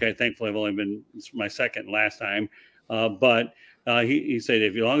 Okay, thankfully, I've only been my second and last time. But he said,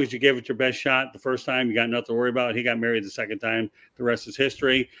 as long as you gave it your best shot the first time, you got nothing to worry about. He got married the second time. The rest is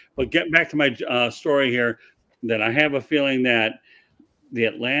history. But getting back to my story here, that I have a feeling that the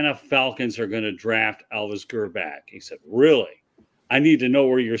Atlanta Falcons are going to draft Elvis Gerback. He said, really? I need to know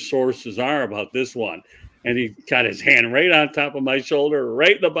where your sources are about this one. And he got his hand right on top of my shoulder,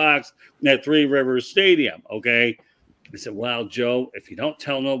 right in the box at Three Rivers Stadium, okay? I said, well, Joe, if you don't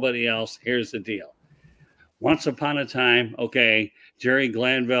tell nobody else, here's the deal. Once upon a time, okay, Jerry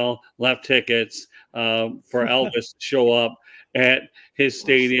Glanville left tickets for Elvis to show up at his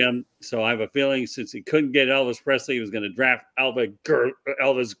stadium. So I have a feeling since he couldn't get Elvis Presley, he was going to draft Elvis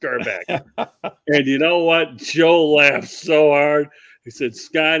Gerback. And you know what? Joe laughed so hard. He said,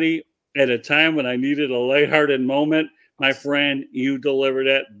 Scotty, at a time when I needed a lighthearted moment, my friend, you delivered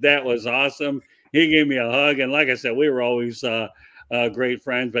it. That was awesome. He gave me a hug. And like I said, we were always great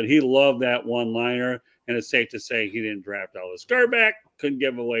friends, but he loved that one-liner. And it's safe to say he didn't draft Elvis Gerback, couldn't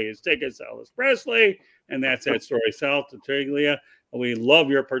give away his tickets to Elvis Presley. And that's that story. Sal Tartaglia, we love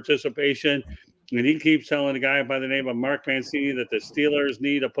your participation. And he keeps telling a guy by the name of Mark Mancini that the Steelers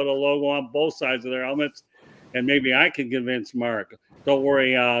need to put a logo on both sides of their helmets. And maybe I can convince Mark. Don't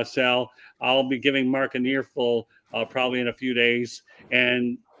worry, Sal. I'll be giving Mark an earful probably in a few days.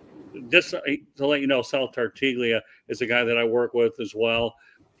 And just to let you know, Sal Tartaglia is a guy that I work with as well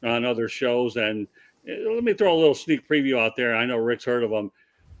on other shows. And let me throw a little sneak preview out there. I know Rick's heard of him.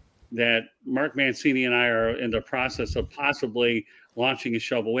 That Mark Mancini and I are in the process of possibly launching a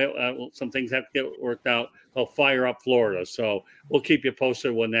show, but some things have to get worked out called Fire Up Florida. So we'll keep you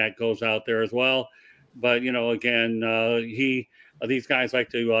posted when that goes out there as well. But, again, these guys like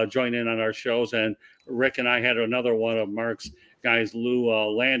to join in on our shows. And Rick and I had another one of Mark's guys, Lou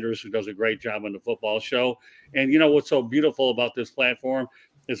Landers, who does a great job on the football show. And, what's so beautiful about this platform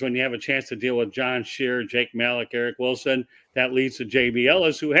is when you have a chance to deal with John Shear, Jake Malik, Eric Wilson, that leads to JB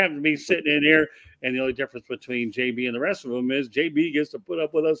Ellis, who happen to be sitting in here. And the only difference between JB and the rest of them is JB gets to put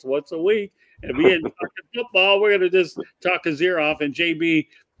up with us once a week. And we ain't talking football. We're going to just talk his ear off. And JB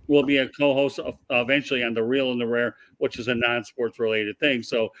will be a co-host eventually on The Real and the Rare, which is a non-sports related thing.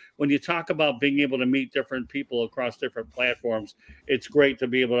 So when you talk about being able to meet different people across different platforms, it's great to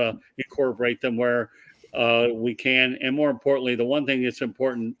be able to incorporate them where we can. And more importantly, the one thing that's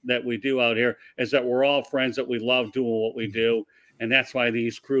important that we do out here is that we're all friends, that we love doing what we do. And that's why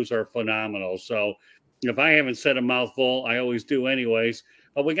these crews are phenomenal. So if I haven't said a mouthful, I always do anyways.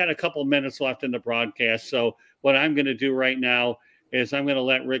 But we got a couple minutes left in the broadcast. So what I'm going to do right now is I'm going to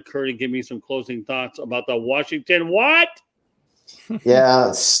let Rick Curti give me some closing thoughts about the Washington what?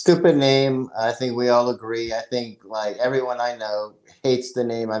 Yeah, stupid name. I think we all agree. I think like everyone I know hates the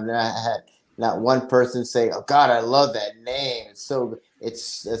name. I've not had not one person say, "Oh God, I love that name."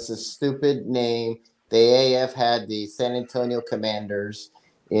 It's a stupid name. The AF had the San Antonio Commanders,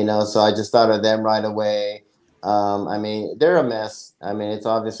 so I just thought of them right away. I mean, they're a mess. I mean, it's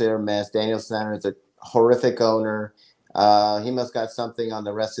obviously a mess. Daniel Snyder is a horrific owner. He must got something on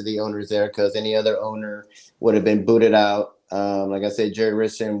the rest of the owners there, because any other owner would have been booted out. Like I said, Jerry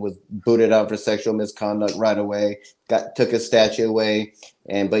Richardson was booted out for sexual misconduct right away. Took his statue away,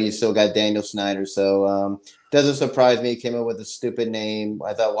 but you still got Daniel Snyder. So doesn't surprise me. He came up with a stupid name.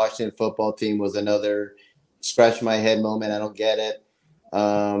 I thought Washington football team was another scratch my head moment. I don't get it.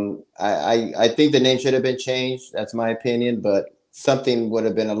 I think the name should have been changed. That's my opinion, but something would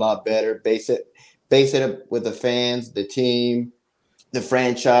have been a lot better. Base it up with the fans, the team, the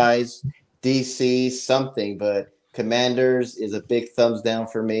franchise, DC, something. But Commanders is a big thumbs down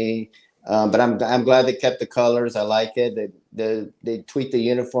for me. But I'm glad they kept the colors. I like it. They tweaked the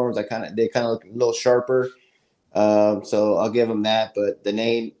uniforms. They kind of look a little sharper. So I'll give them that. But the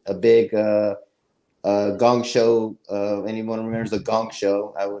name, a big Gong Show. Anyone remembers the Gong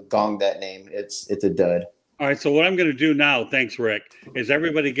Show? I would gong that name. It's a dud. All right, so what I'm going to do now, thanks, Rick, is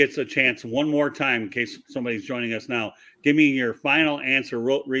everybody gets a chance one more time in case somebody's joining us now. Give me your final answer,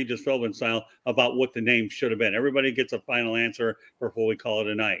 Regis Philbin style, about what the name should have been. Everybody gets a final answer before we call it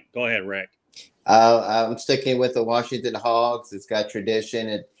a night. Go ahead, Rick. I'm sticking with the Washington Hogs. It's got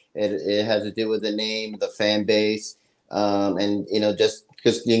tradition. It has to do with the name, the fan base, and just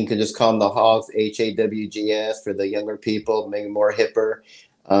because you can just call them the Hogs, HAWGS for the younger people, maybe more hipper.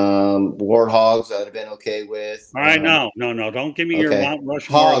 Warthogs I would have been okay with. All right, no, don't give me your Mount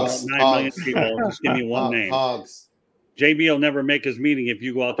Rushmore about 9 million people. Just give me one name. Hogs. JB will never make his meeting if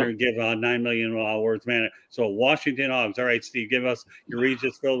you go out there and give 9 million words, man. So Washington Hogs. All right, Steve, give us your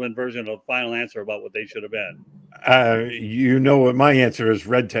Regis Philbin version of the final answer about what they should have been. You know what my answer is: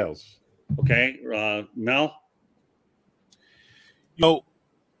 Red Tails. Okay, Mel.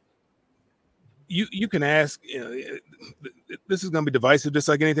 You can ask. This is going to be divisive, just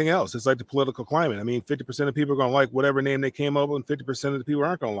like anything else. It's like the political climate. I mean, 50% of people are going to like whatever name they came up with, and 50% of the people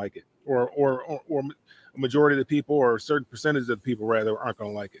aren't going to like it, or a majority of the people, or a certain percentage of the people rather, aren't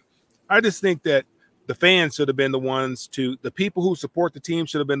going to like it. I just think that the fans should have been the ones the people who support the team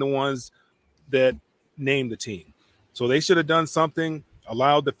should have been the ones that named the team. So they should have done something,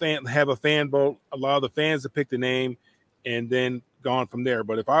 allowed have a fan vote, allow the fans to pick the name, and then gone from there.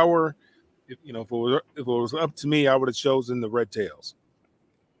 But if it was up to me, I would have chosen the Red Tails.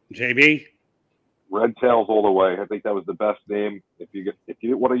 JB? Red Tails all the way. I think that was the best name. If you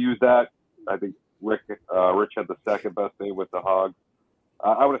didn't want to use that, I think Rich had the second best name with the Hogs.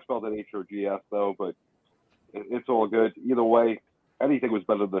 I would have spelled it HOGS though, but it's all good. Either way, anything was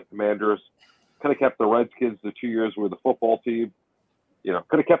better than the Commanders. Could have kept the Redskins the 2 years with the football team.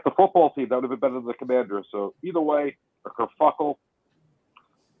 Could have kept the football team. That would have been better than the Commanders. So either way, a kerfuckle.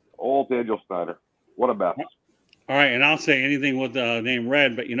 All Daniel Snyder. What a mess. All right, and I'll say anything with the name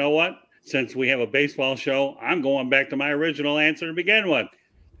Red, but you know what? Since we have a baseball show, I'm going back to my original answer to begin with.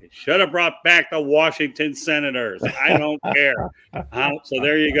 They should have brought back the Washington Senators. I don't care. So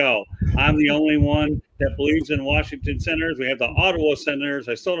there you go. I'm the only one that believes in Washington Senators. We have the Ottawa Senators.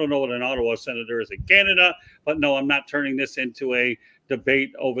 I still don't know what an Ottawa Senator is in Canada, but no, I'm not turning this into a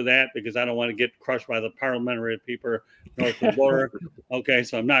debate over that because I don't want to get crushed by the parliamentary people north of the border. Okay,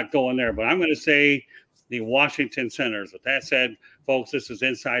 so I'm not going there, but I'm going to say the Washington Senators. With that said, folks, this is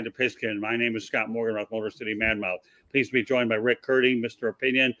Inside the Pigskin. My name is Scott Morgan, Motor City Madmouth. Please be joined by Rick Curti, Mr.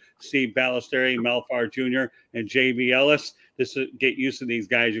 Opinion, Steve Balestrieri, Mel Farr Jr., and JB Ellis. Get used to these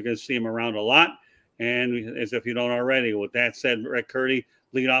guys. You're going to see them around a lot. And as if you don't already, with that said, Rick Curti,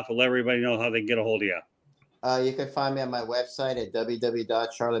 lead off and let everybody know how they can get a hold of you. You can find me on my website at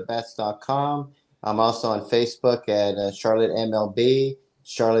www.charlottebats.com. I'm also on Facebook at Charlotte MLB,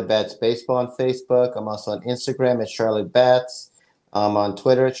 Charlotte Bats Baseball on Facebook. I'm also on Instagram at Charlotte Bats. I'm on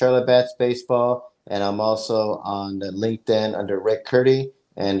Twitter at Charlotte Bats Baseball. And I'm also on LinkedIn under Rick Curti.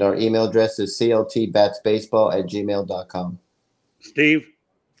 And our email address is cltbatsbaseball@gmail.com. Steve?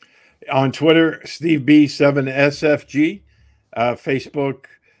 On Twitter, SteveB7SFG. Facebook,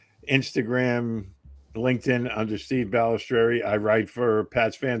 Instagram, LinkedIn under Steve Balestrieri. I write for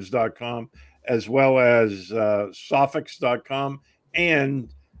PatsFans.com as well as Sophics.com and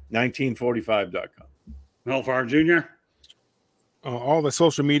 1945.com. Mel Farr Jr.? All the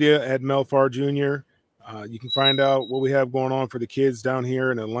social media at Mel Farr Jr. You can find out what we have going on for the kids down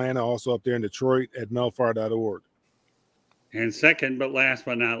here in Atlanta, also up there in Detroit at melfarr.org. And second, but last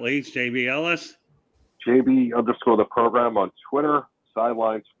but not least, JB Ellis? JB_the program on Twitter,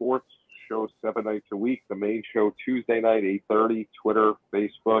 Sideline Sports. Show 7 nights a week. The main show Tuesday night, 8:30. Twitter,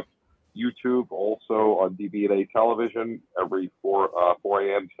 Facebook, YouTube, also on DB&A television every 4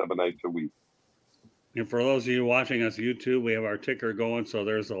 a.m., 7 nights a week. And for those of you watching us YouTube, we have our ticker going, so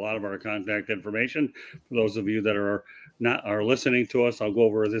there's a lot of our contact information. For those of you that are listening to us, I'll go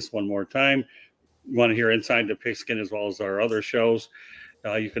over this one more time. You want to hear Inside the Pigskin as well as our other shows.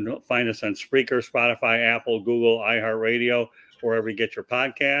 You can find us on Spreaker, Spotify, Apple, Google, iHeartRadio, wherever you get your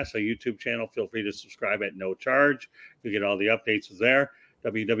podcasts. Our YouTube channel, feel free to subscribe at no charge. You get all the updates there.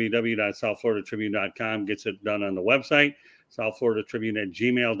 www.southfloridatribune.com gets it done on the website.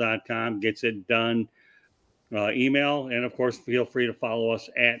 southfloridatribune@gmail.com gets it done. Email. And, of course, feel free to follow us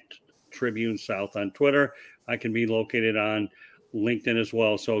at Tribune South on Twitter. I can be located on LinkedIn as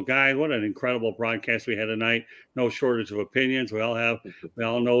well. So, guys, what an incredible broadcast we had tonight. No shortage of opinions. We all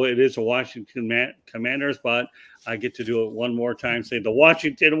know it is a Washington Commanders, but I get to do it one more time. Say the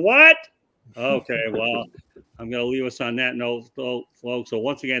Washington what? Okay, well, I'm going to leave us on that note, folks. So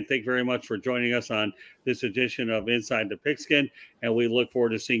once again, thank you very much for joining us on this edition of Inside the Pigskin, and we look forward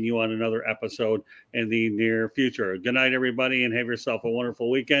to seeing you on another episode in the near future. Good night, everybody, and have yourself a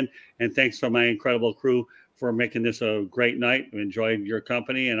wonderful weekend. And thanks to my incredible crew for making this a great night. We enjoyed your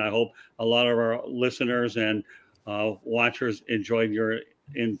company, and I hope a lot of our listeners and watchers enjoyed your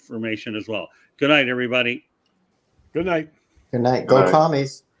information as well. Good night, everybody. Good night. Good night. Go Good night.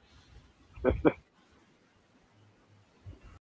 Commies.